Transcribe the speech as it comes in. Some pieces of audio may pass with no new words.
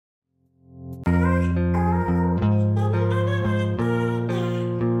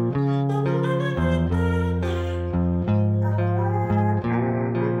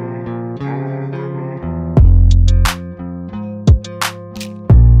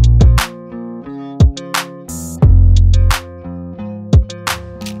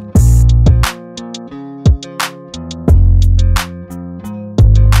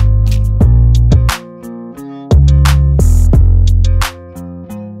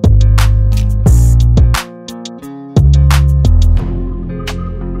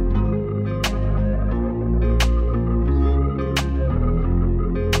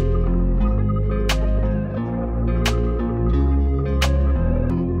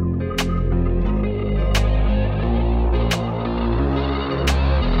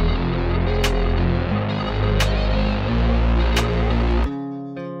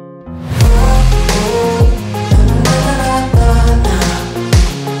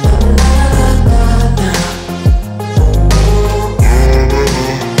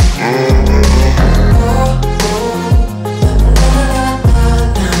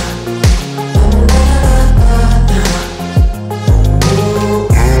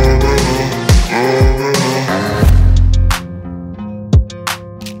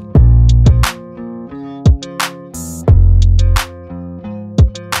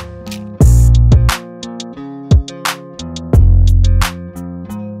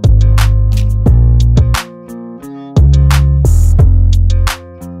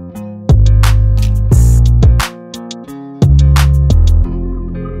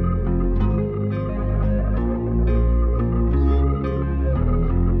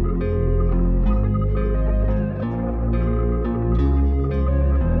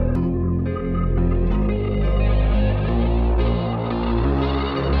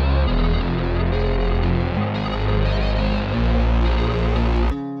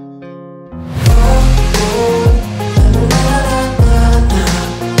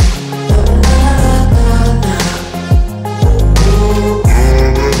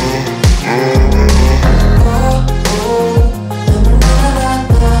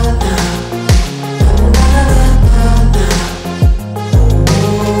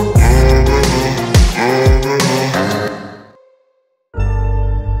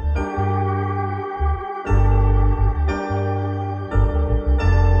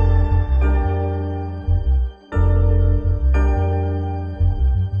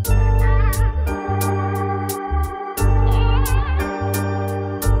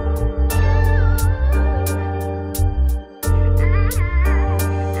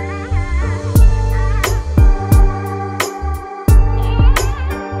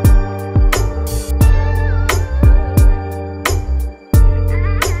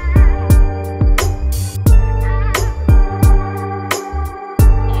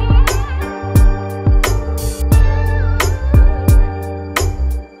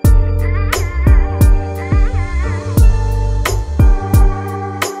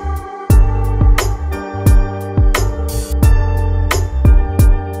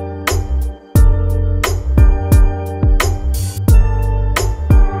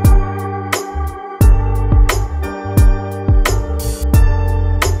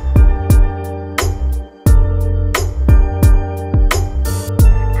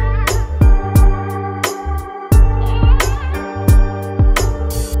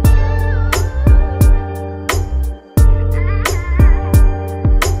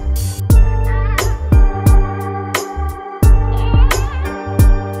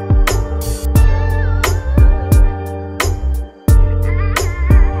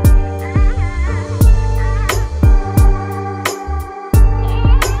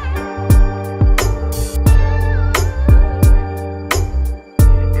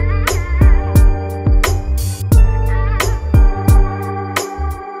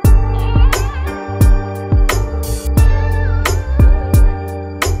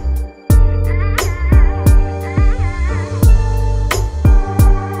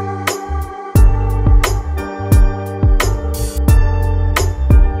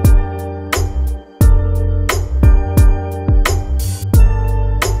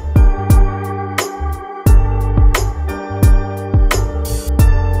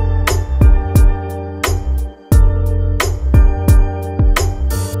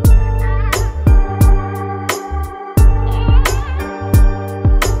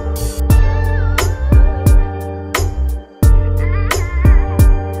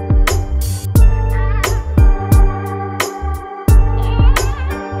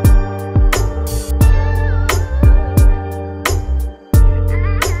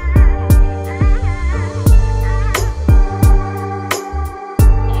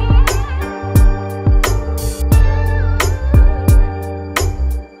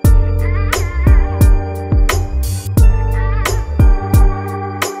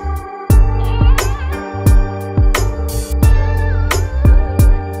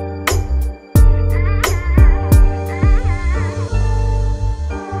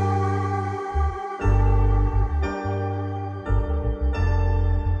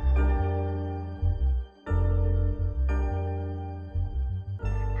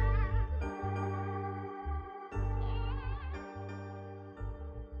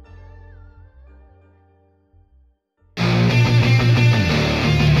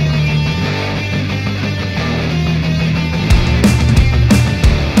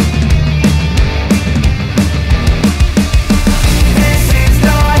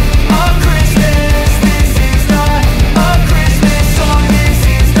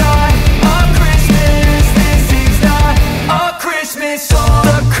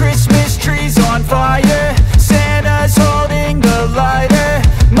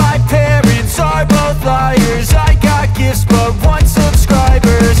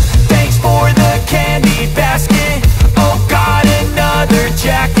leather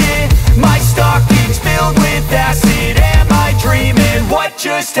jacket, my stockings filled with acid. Am I dreaming? What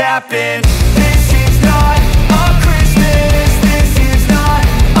just happened? This is not a Christmas. This is not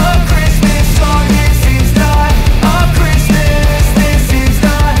a Christmas song. This is not a Christmas. This is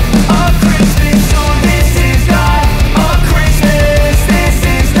not a Christmas song. This is not a Christmas. This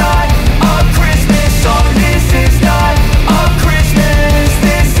is not a Christmas song. This is not a Christmas.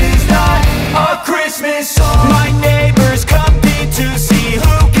 This is not a Christmas song. My neighbors compete to see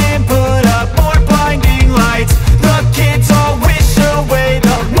who can put up more blinding lights. The kids all wish away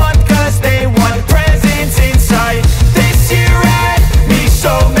the month 'cause they want presents in sight. This year had me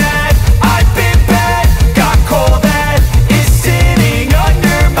so mad, I've been bad, got coal that is sitting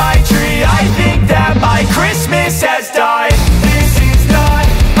under my tree. I think that my Christmas has died. This is not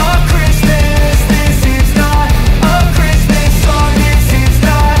a Christmas. This is not a Christmas song. This is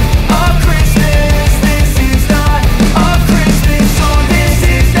not a Christmas. This is not a Christmas song. This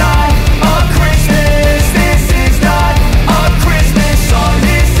is not a Christmas. This is not a Christmas song.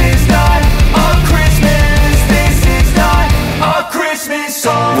 This is not a Christmas. This is not a Christmas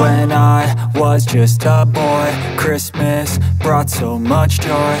song. When I was just a boy, Christmas brought so much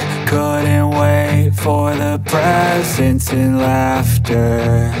joy. Couldn't wait for the presents and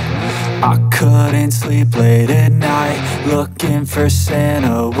laughter. I couldn't sleep late at night, looking for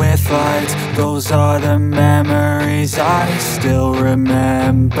Santa with lights. Those are the memories I still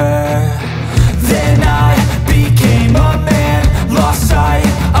remember. Then I became a man, lost sight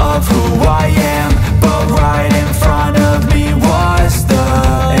of who I am.